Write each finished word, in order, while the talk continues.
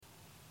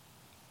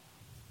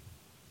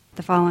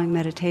The following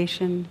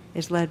meditation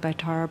is led by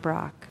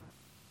Brach.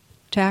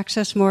 To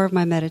access more of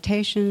my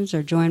meditations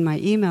or join my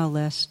email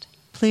list,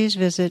 please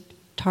visit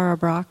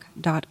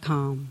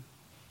tarabrach.com.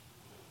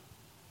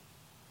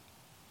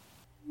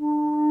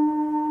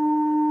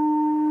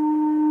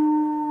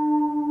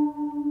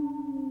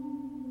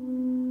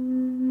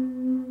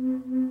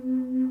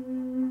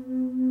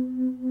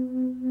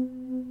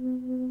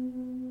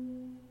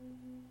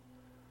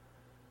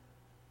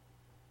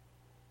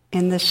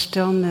 In the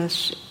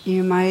stillness,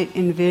 you might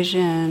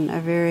envision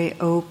a very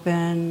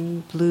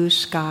open blue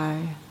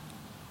sky,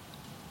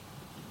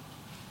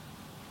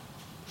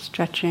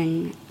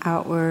 stretching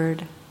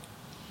outward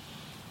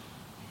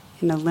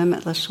in a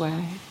limitless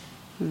way,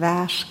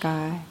 vast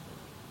sky.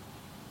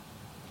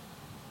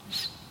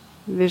 Just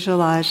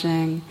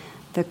visualizing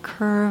the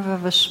curve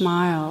of a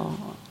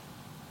smile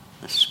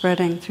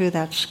spreading through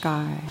that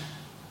sky,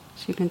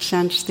 so you can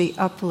sense the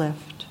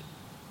uplift,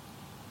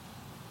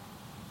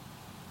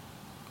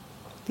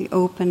 the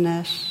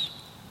openness,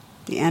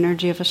 the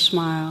energy of a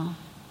smile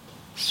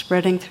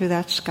spreading through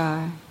that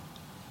sky.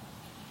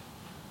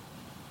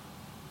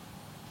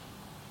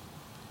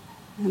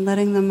 And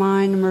letting the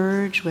mind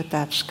merge with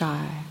that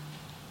sky.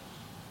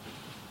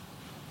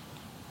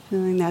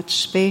 Feeling that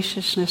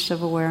spaciousness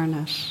of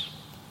awareness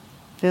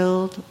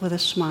filled with a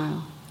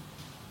smile.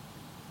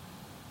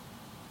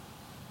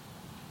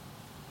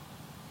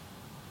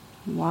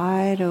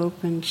 Wide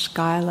open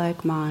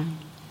sky-like mind.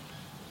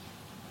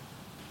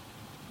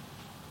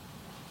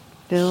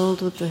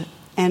 Filled with the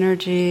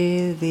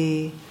energy,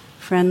 the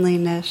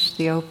friendliness,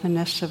 the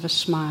openness of a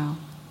smile.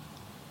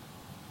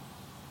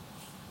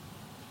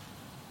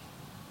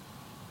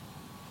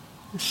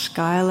 A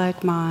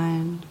sky-like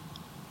mind,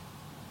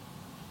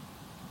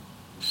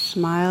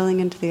 smiling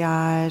into the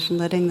eyes and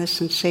letting the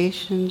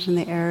sensations in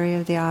the area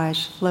of the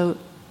eyes float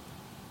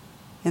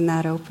in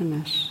that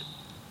openness.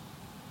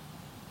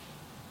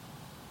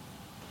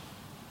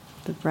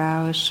 The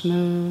brow is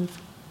smooth,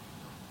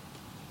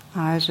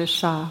 eyes are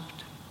soft.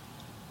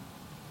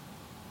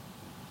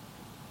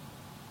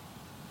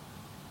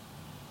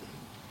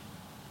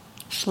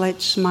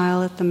 Slight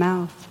smile at the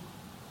mouth,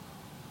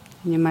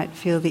 and you might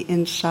feel the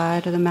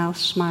inside of the mouth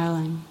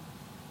smiling.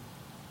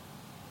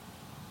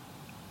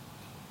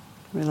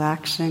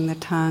 Relaxing the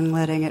tongue,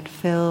 letting it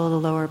fill the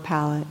lower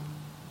palate.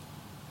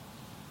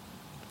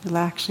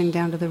 Relaxing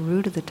down to the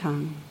root of the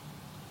tongue.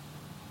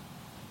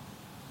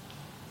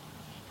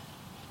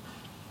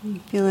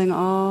 And feeling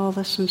all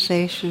the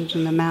sensations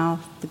in the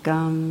mouth, the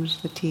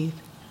gums, the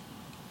teeth,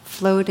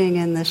 floating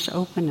in this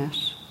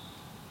openness,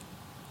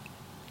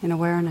 in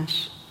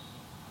awareness.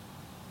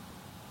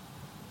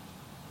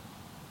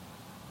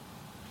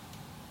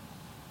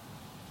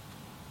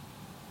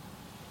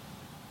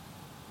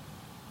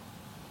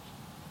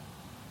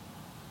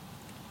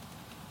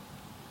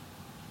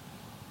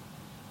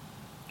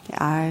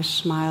 The eyes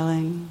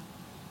smiling,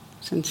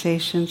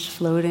 sensations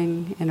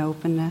floating in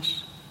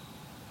openness.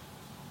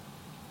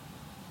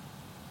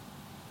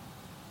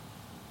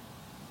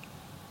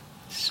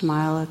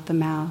 Smile at the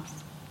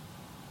mouth.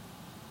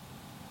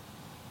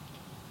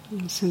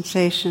 And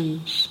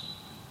sensations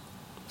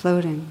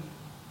floating.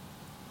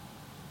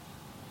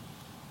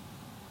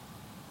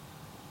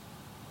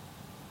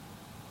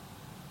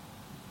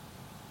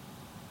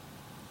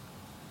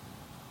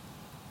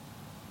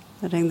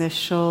 Letting the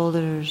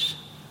shoulders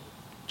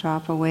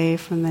drop away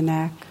from the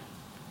neck.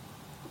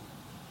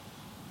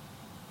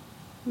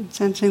 And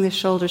sensing the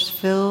shoulders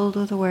filled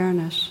with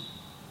awareness.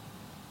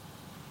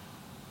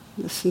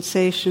 The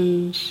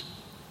sensations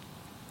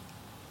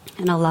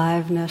and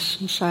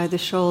aliveness inside the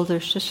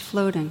shoulders just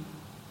floating.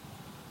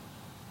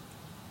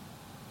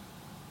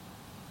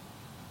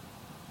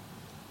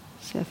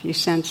 So if you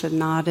sense a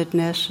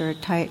knottedness or a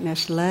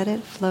tightness, let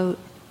it float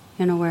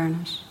in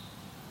awareness.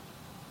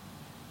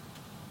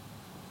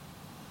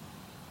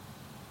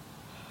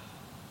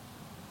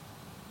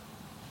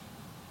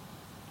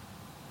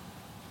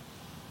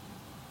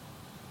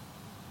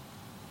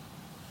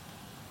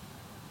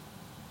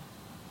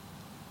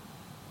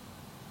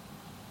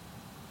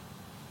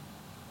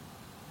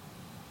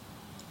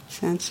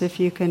 Sense if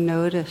you can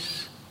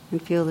notice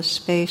and feel the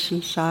space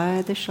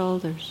inside the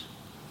shoulders.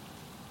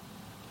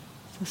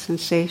 The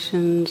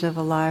sensations of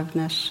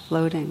aliveness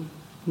floating,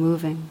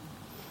 moving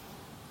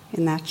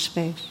in that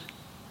space.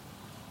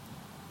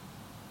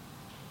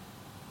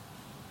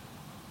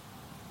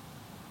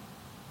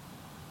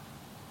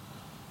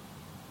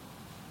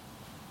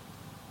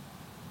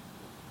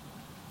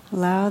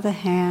 Allow the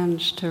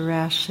hands to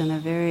rest in a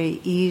very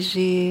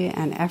easy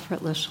and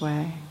effortless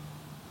way.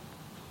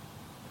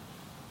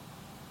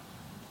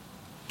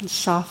 And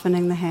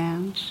softening the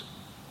hands.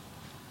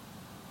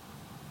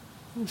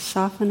 And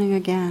softening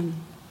again.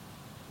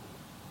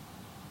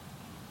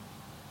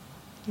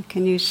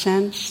 Can you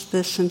sense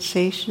the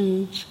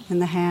sensations in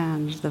the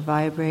hands, the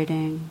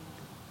vibrating,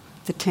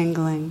 the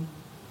tingling,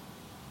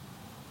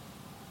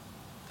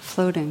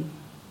 floating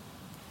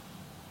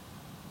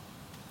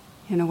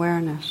in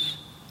awareness,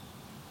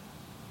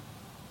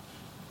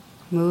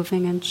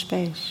 moving in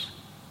space?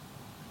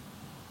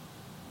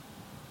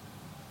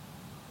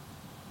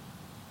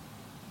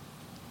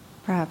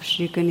 Perhaps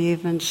you can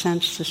even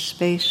sense the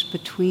space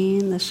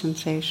between the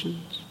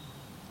sensations.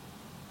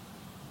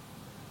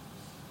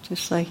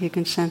 Just like you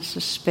can sense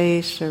the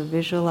space or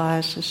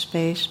visualize the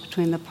space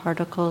between the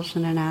particles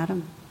in an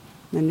atom,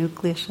 the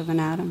nucleus of an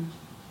atom.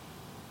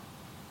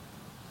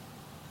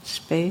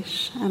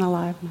 Space and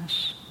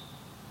aliveness,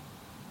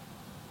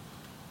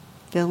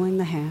 filling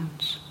the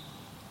hands.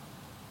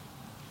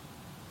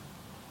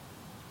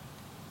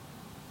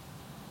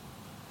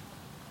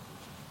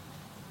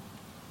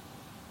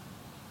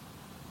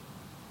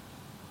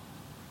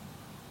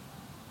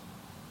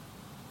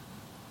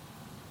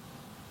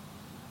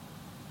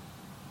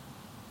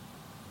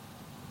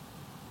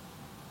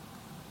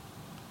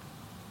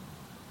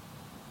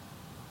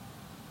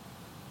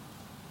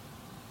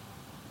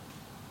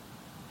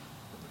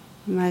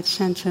 You might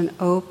sense an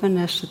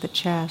openness at the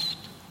chest,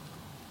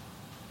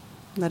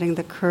 letting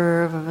the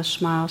curve of a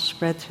smile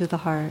spread through the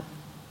heart.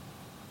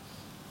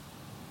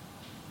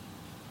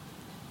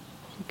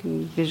 You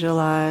can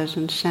visualize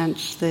and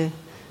sense the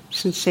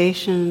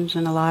sensations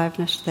and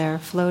aliveness there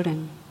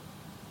floating,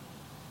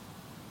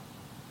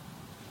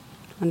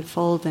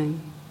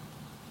 unfolding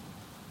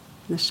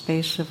in the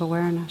space of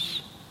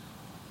awareness.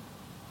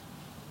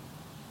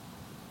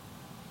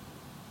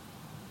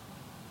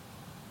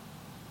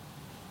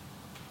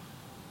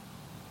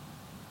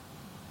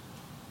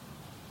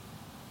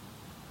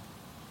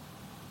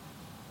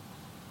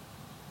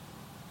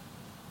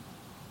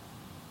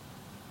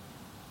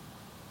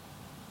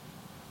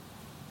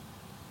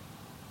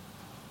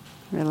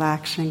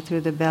 Relaxing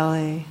through the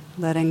belly,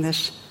 letting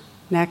this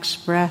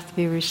next breath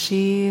be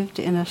received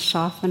in a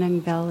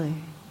softening belly.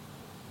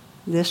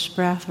 This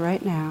breath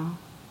right now.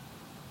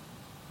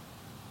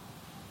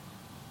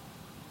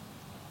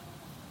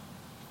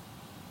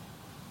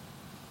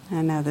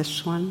 And now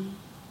this one.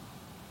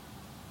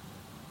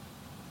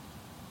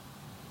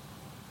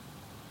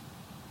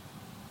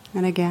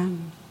 And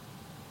again.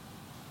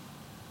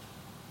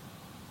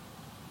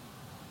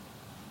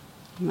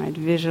 You might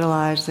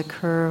visualize the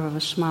curve of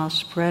a smile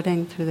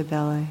spreading through the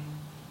belly.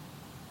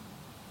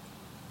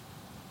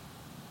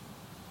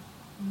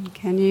 And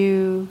can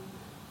you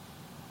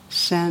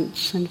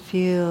sense and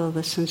feel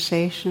the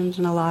sensations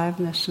and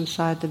aliveness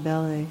inside the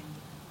belly,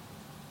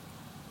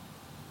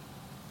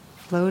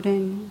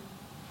 floating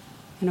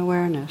in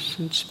awareness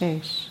and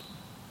space?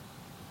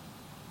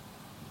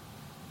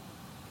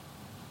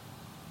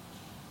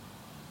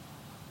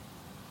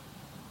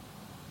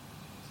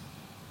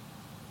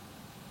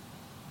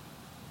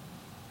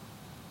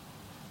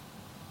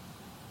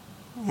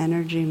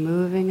 Energy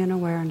moving in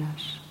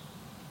awareness.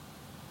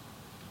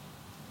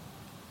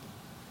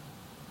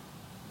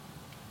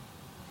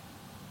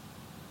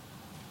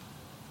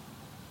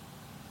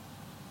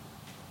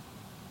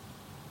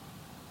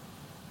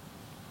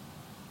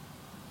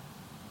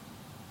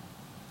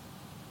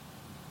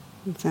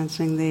 And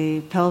sensing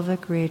the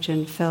pelvic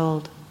region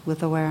filled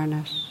with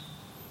awareness.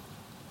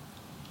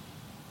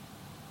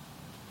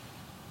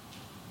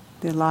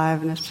 The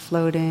aliveness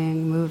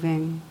floating,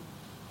 moving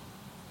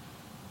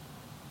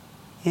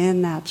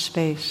in that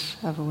space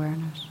of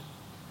awareness.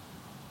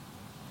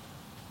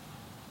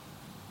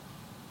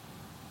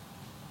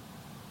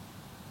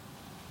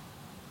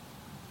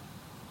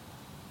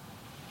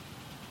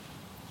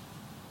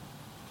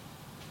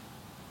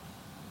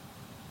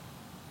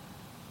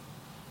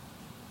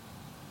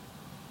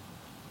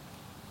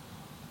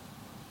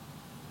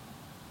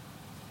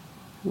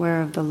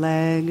 Aware of the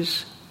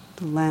legs,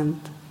 the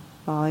length,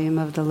 volume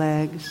of the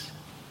legs.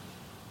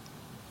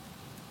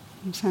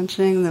 And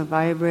sensing the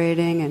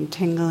vibrating and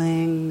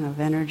tingling of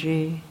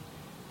energy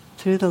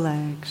through the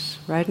legs,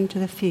 right into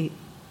the feet.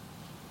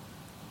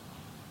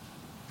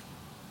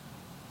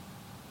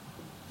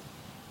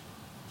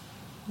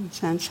 And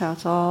sense how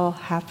it's all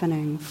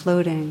happening,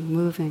 floating,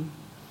 moving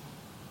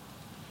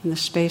in the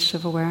space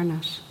of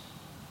awareness.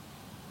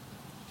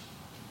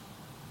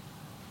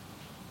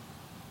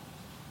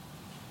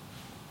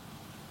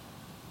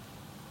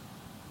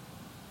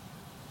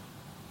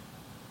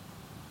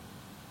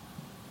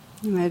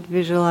 You might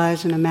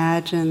visualize and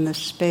imagine the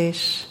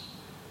space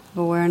of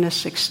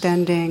awareness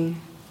extending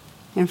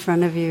in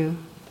front of you,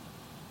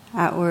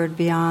 outward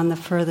beyond the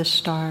furthest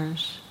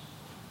stars.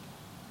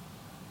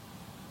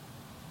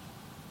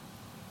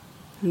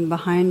 And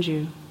behind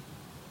you,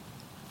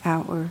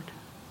 outward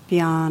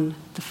beyond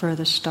the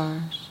furthest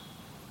stars.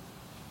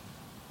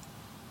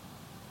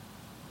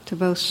 To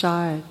both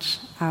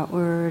sides,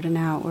 outward and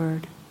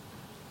outward,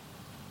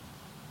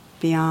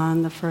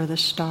 beyond the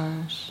furthest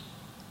stars.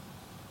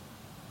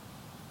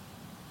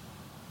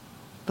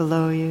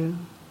 Below you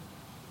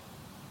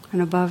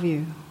and above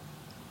you,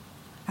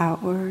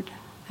 outward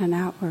and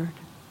outward,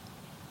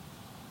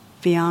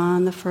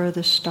 beyond the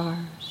furthest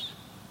stars.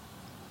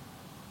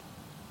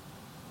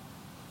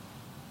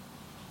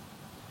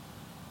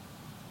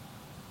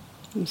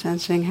 And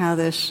sensing how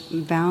this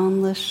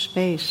boundless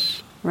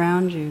space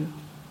around you,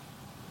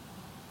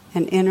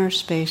 an inner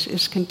space,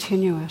 is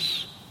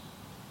continuous.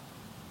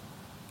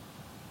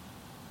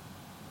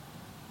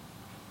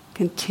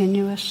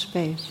 Continuous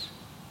space.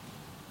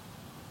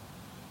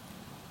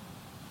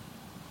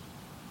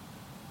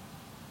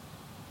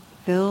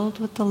 filled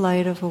with the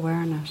light of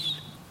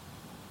awareness.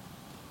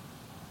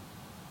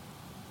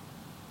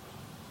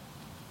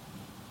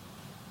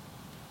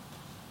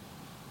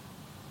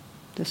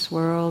 This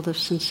world of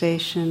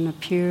sensation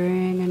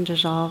appearing and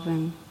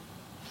dissolving,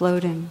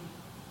 floating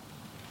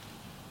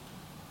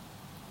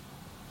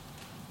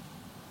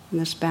in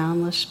this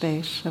boundless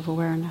space of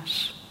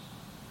awareness.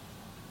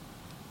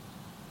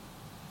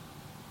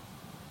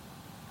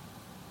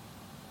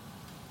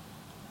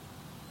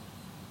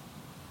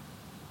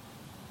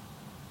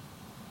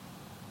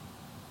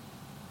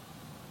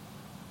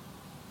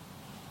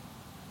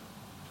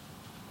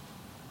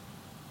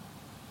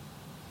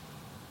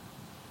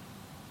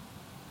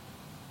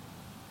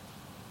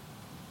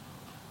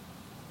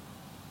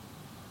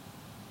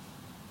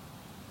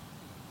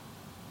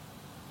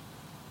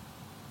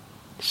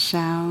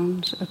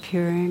 Sounds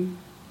appearing,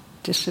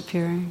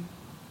 disappearing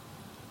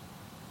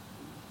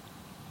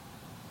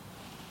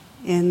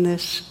in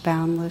this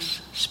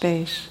boundless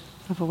space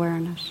of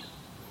awareness.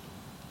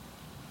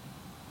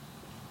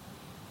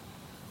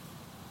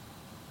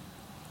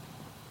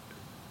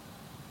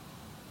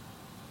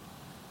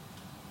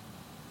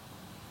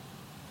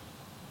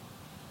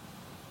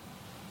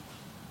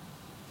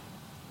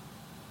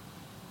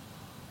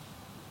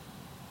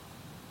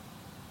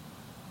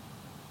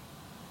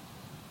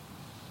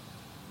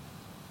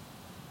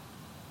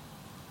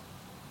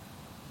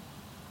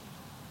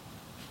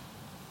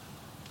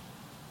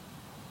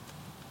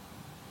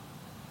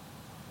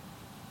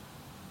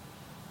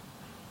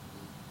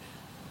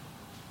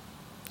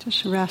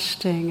 Just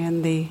resting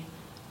in the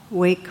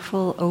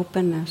wakeful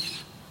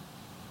openness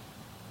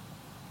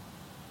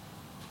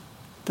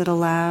that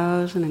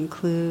allows and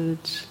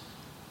includes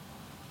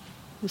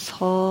this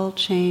whole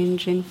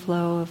changing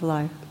flow of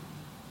life.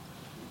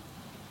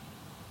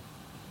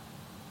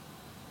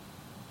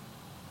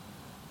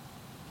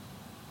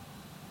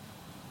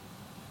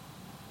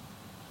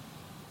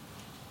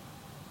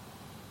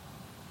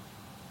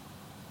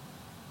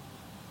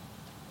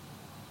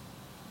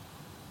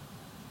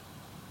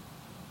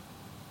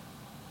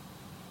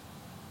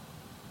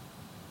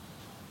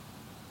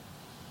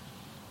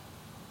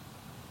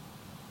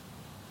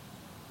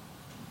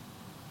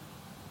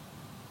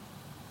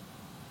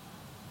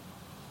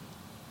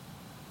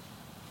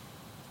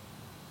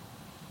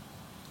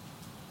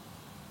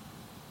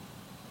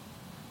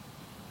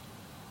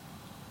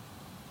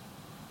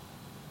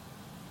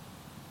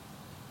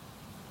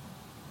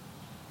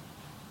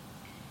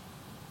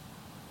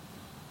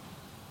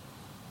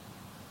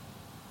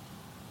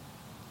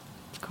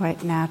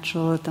 Quite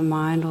natural that the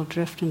mind will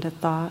drift into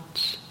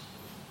thoughts.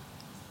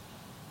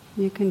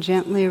 You can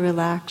gently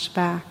relax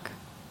back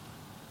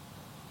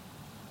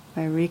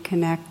by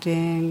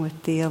reconnecting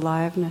with the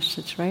aliveness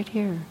that's right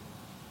here.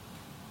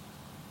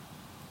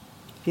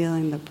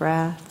 Feeling the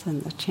breath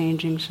and the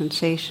changing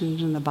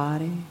sensations in the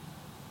body.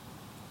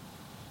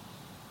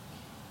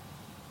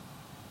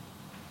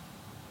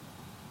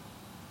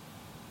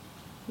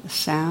 The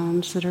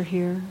sounds that are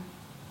here.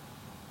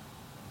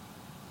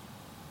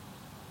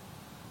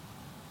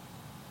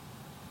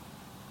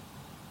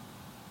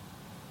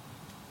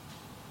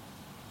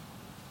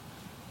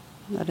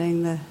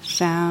 Letting the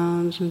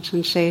sounds and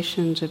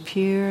sensations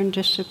appear and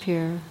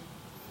disappear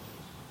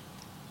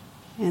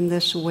in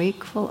this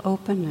wakeful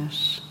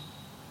openness,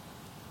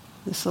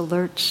 this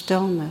alert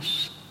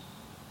stillness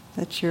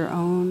that's your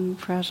own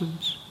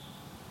presence.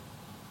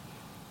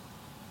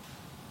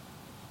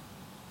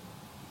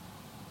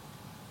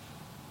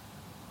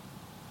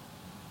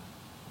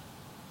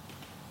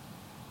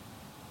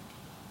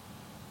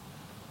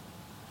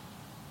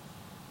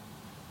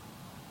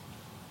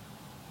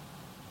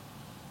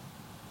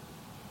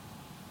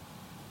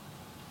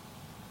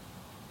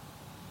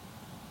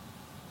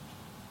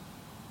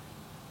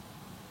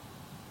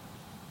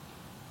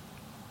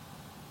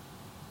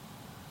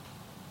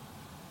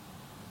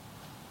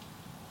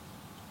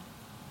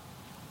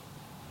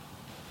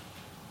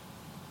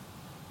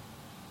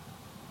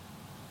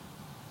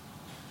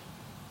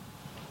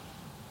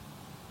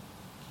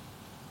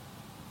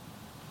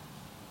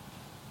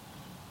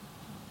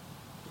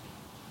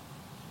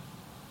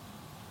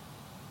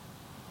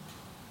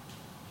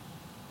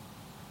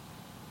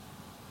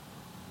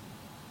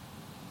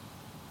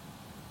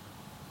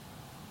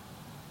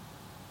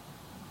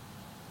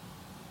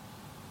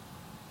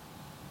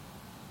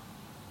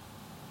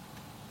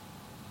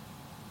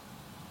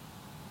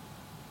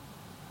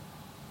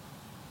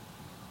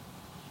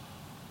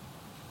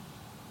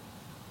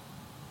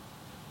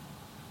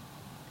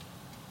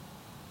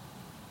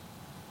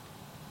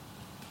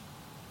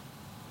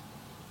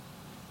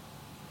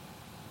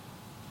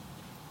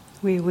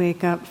 We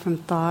wake up from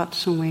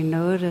thoughts and we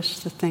notice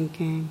the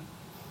thinking,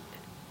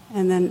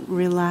 and then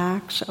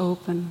relax,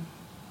 open.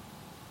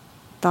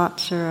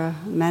 Thoughts are a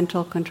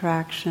mental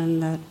contraction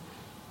that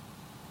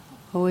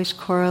always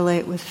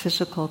correlate with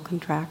physical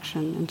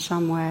contraction in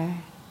some way.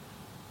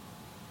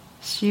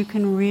 So you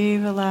can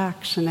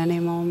relax in any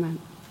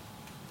moment.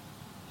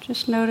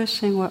 Just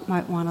noticing what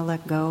might want to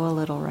let go a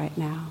little right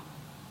now.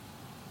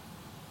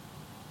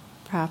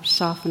 Perhaps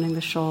softening the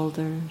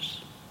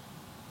shoulders,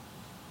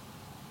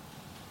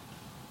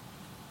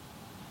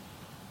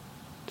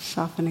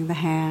 Softening the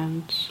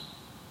hands.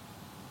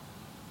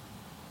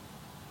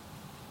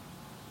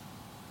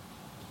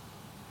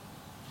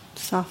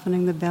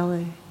 Softening the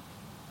belly.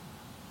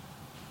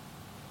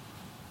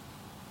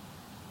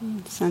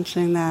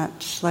 Sensing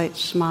that slight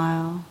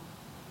smile.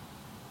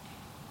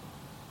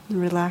 And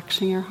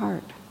relaxing your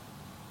heart.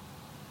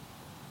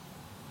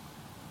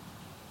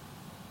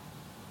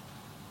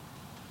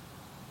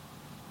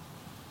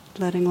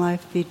 Letting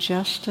life be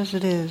just as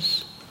it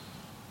is.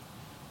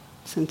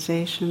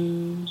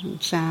 Sensations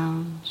and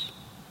sounds.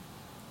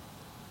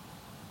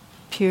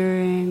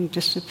 Appearing,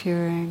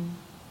 disappearing.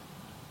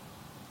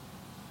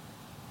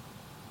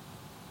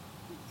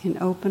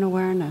 In open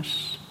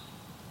awareness.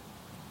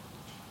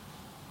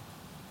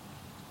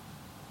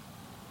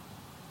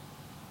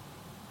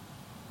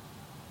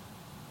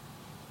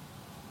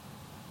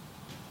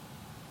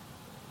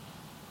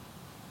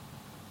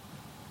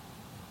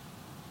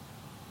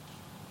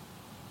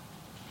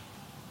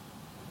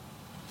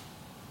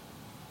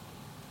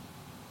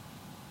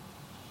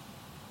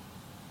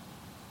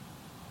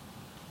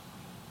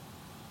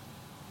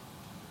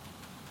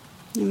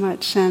 You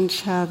might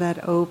sense how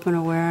that open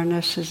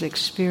awareness is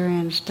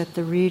experienced at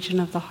the region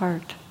of the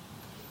heart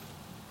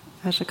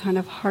as a kind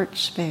of heart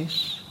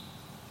space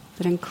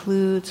that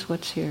includes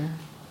what's here.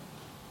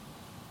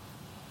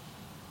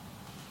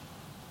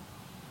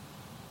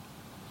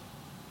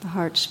 The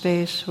heart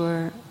space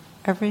where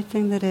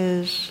everything that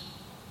is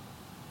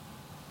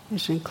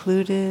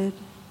included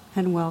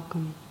and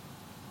welcome.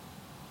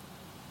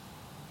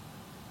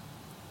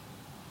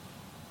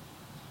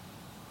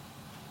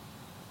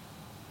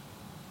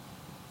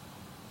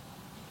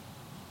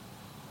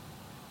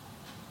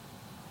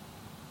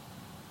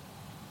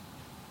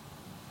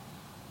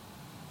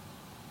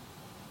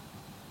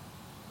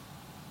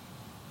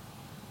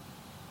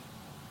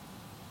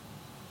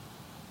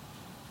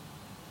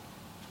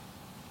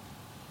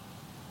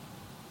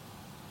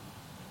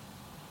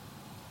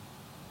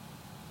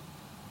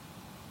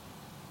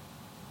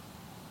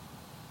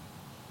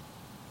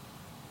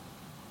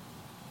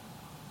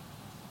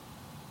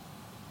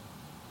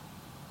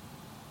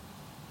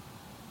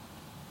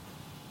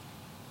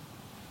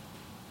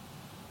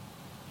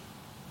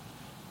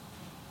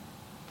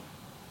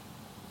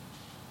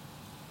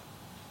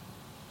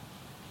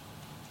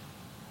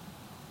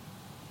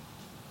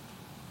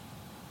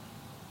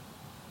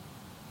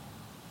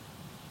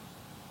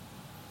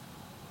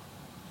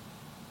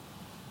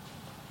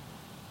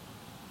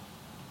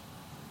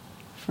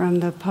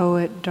 From the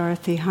poet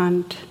Dorothy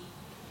Hunt,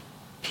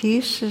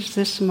 peace is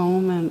this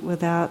moment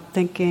without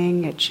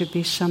thinking it should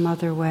be some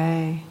other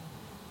way,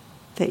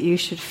 that you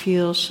should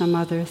feel some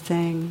other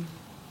thing,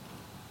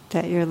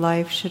 that your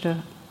life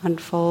should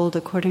unfold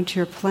according to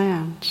your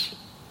plans.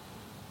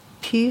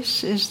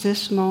 Peace is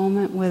this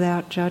moment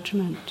without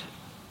judgment,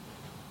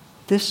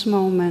 this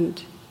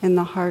moment in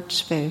the heart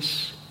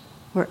space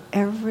where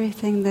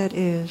everything that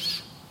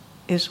is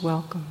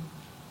welcome.